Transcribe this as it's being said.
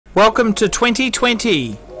Welcome to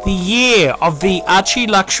 2020, the year of the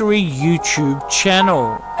ArchieLuxury YouTube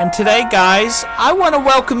channel. And today, guys, I want to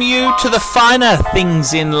welcome you to the finer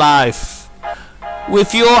things in life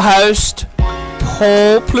with your host,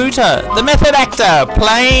 Pluta, the method actor,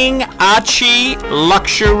 playing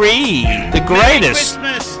ArchieLuxury, the greatest.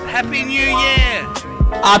 Merry Christmas! Happy New Year!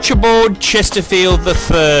 Archibald Chesterfield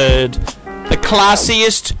III, the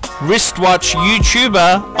classiest wristwatch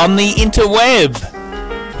YouTuber on the interweb.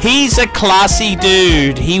 He's a classy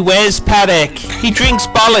dude. He wears Patek. He drinks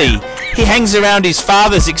Bolly. He hangs around his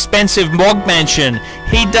father's expensive Mog mansion.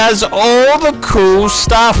 He does all the cool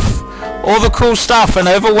stuff. All the cool stuff an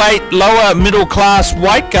overweight, lower middle class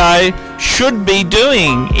white guy should be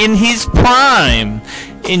doing in his prime.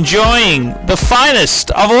 Enjoying the finest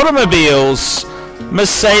of automobiles.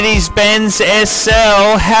 Mercedes-Benz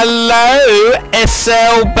SL. Hello,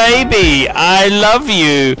 SL baby. I love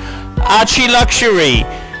you. ArchieLuxury.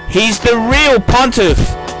 He's the real pontiff,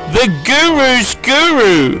 the guru's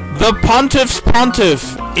guru, the pontiff's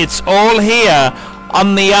pontiff. It's all here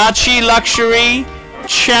on the ArchieLuxury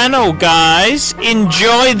channel, guys.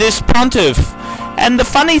 Enjoy this pontiff. And the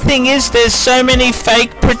funny thing is, there's so many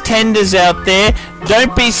fake pretenders out there.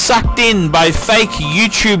 Don't be sucked in by fake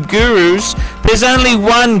YouTube gurus. There's only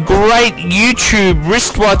one great YouTube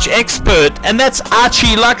wristwatch expert, and that's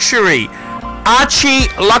ArchieLuxury.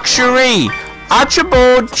 ArchieLuxury.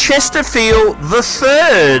 Archibald Chesterfield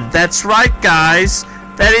III. That's right, guys.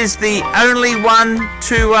 That is the only one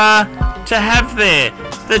to have there.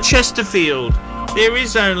 The Chesterfield. There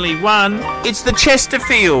is only one. It's the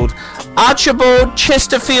Chesterfield. Archibald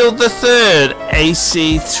Chesterfield III,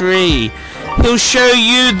 AC3. He'll show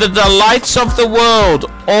you the delights of the world,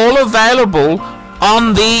 all available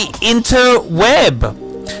on the interweb.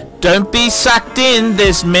 Don't be sucked in.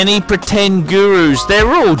 There's many pretend gurus.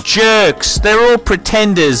 They're all jerks. They're all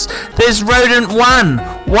pretenders. There's Rodent One.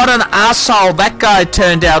 What an asshole that guy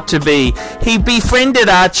turned out to be. He befriended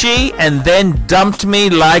Archie and then dumped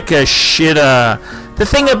me like a shitter. The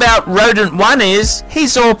thing about Rodent One is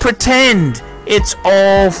he's all pretend. It's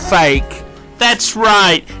all fake. That's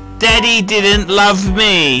right. Daddy didn't love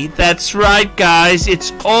me. That's right, guys.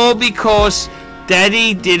 It's all because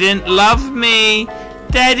Daddy didn't love me.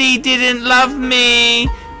 Daddy didn't love me.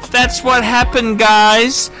 That's what happened,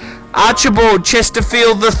 guys. Archibald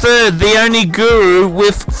Chesterfield III, the only guru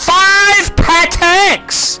with 5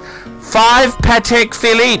 Pateks. 5 Patek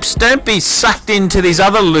Philippe's. Don't be sucked into these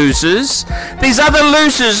other losers. These other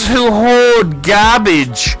losers who hoard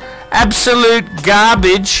garbage. Absolute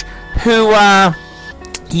garbage. Who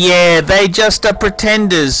yeah, they just are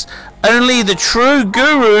pretenders. Only the true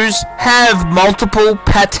gurus have multiple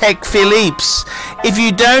Patek Philippe's. If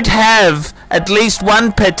you don't have at least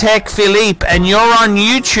one Patek Philippe and you're on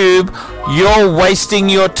YouTube, you're wasting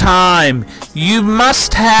your time. You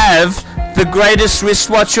must have the greatest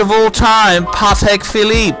wristwatch of all time, Patek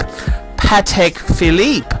Philippe. Patek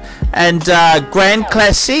Philippe. And Grand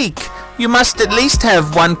Classique. You must at least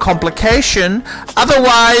have one complication.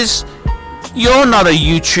 Otherwise, you're not a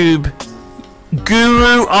YouTube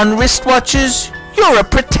guru on wristwatches. You're a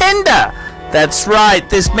pretender. That's right,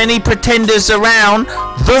 there's many pretenders around.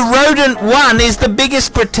 The Rodent One is the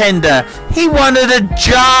biggest pretender. He wanted a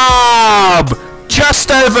job. Just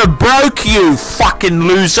over broke, you fucking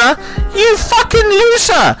loser. You fucking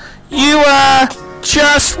loser. You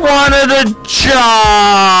just wanted a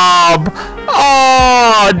job.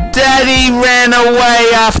 Oh, Daddy ran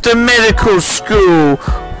away after medical school.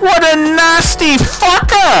 What a nasty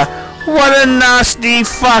fucker. What a nasty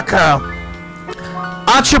fucker.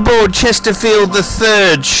 Archibald Chesterfield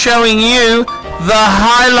III showing you the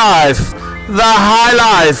high life. The high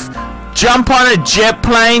life. Jump on a jet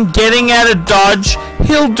plane, getting out of Dodge.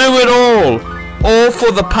 He'll do it all. All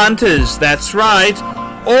for the punters. That's right.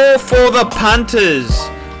 All for the punters.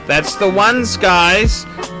 That's the ones, guys.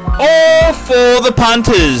 All for the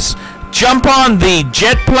punters. Jump on the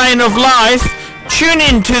jet plane of life. Tune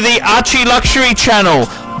in to the ArchieLuxury channel,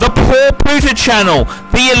 the Pluta channel,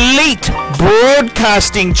 the Elite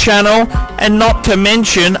Broadcasting channel, and not to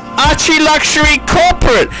mention ArchieLuxury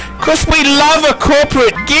Corporate, because we love a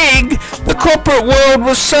corporate gig. The corporate world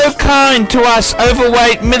was so kind to us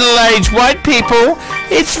overweight, middle-aged white people.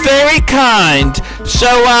 It's very kind.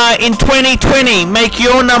 So in 2020, make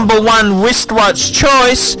your #1 wristwatch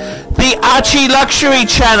choice the ArchieLuxury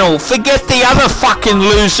channel. Forget the other fucking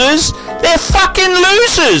losers. They're fucking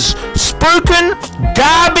losers. Spooking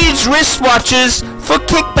garbage wristwatches for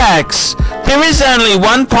kickbacks. There is only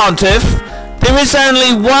one pontiff. There is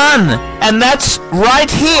only one. And that's right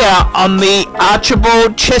here on the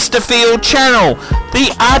Archibald Chesterfield channel.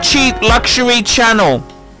 The ArchieLuxury channel.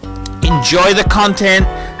 enjoy the content,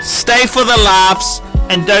 stay for the laughs,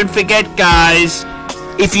 and don't forget, guys,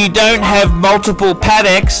 if you don't have multiple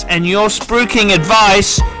paddocks and you're spruiking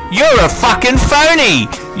advice, you're a fucking phony.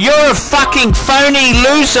 You're a fucking phony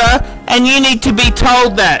loser, and you need to be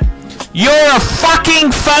told that. You're a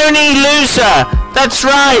fucking phony loser. That's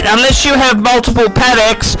right. Unless you have multiple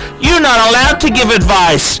paddocks, you're not allowed to give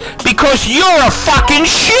advice because you're a fucking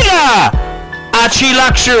shitter.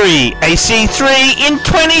 ArchieLuxury AC3 in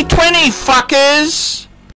 2020, fuckers.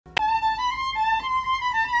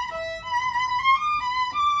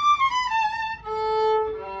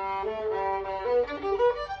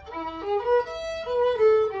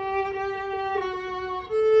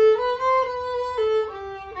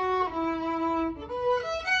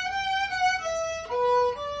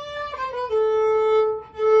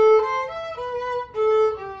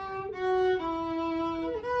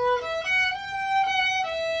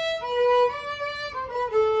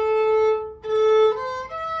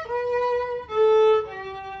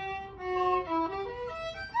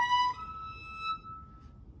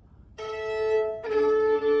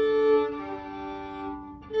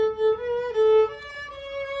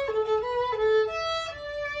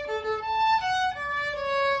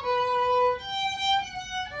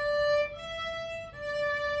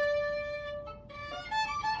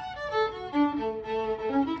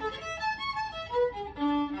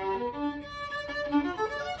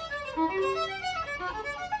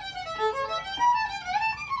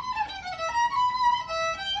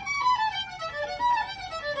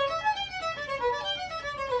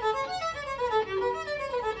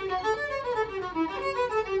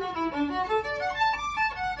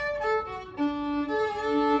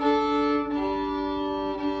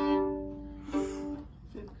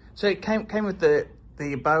 So it came with the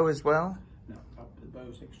bow as well? No, the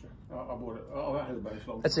bow's extra. I bought it. Oh, I had the bow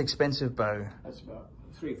long. That's an expensive bow. That's about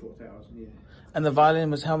 3,000 or 4,000, yeah. And the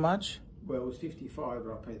violin was how much? Well, it was 55,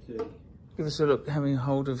 but I paid 30. Give us a look, having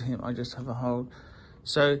hold of him. I just have a hold.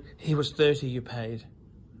 So he was 30 you paid.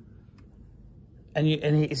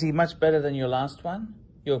 Is he much better than your last one?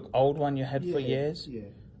 Your old one you had for years? Yeah.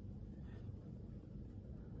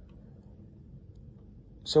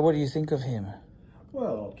 So what do you think of him? Well,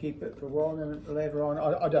 I'll keep it for a while and then later on.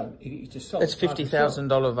 I don't. It's just sold. That's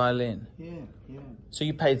 $50,000 violin. Yeah, yeah. So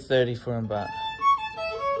you paid 30 for him, but...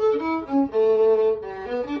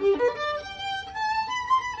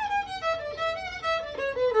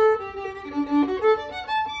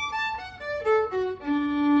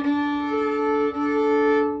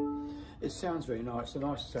 It sounds very nice. A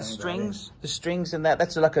nice sound. The strings and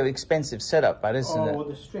that's like an expensive setup, but isn't it? Oh, well,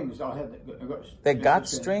 the strings I had. They're gut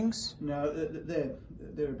strings? No,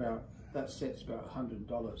 they're about. That set's about $100.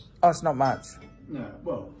 Oh, it's not much. No,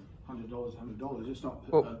 well, $100. It's not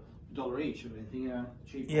well, a dollar each or anything.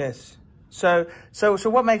 Cheap. Yes. So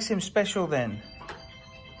what makes him special then?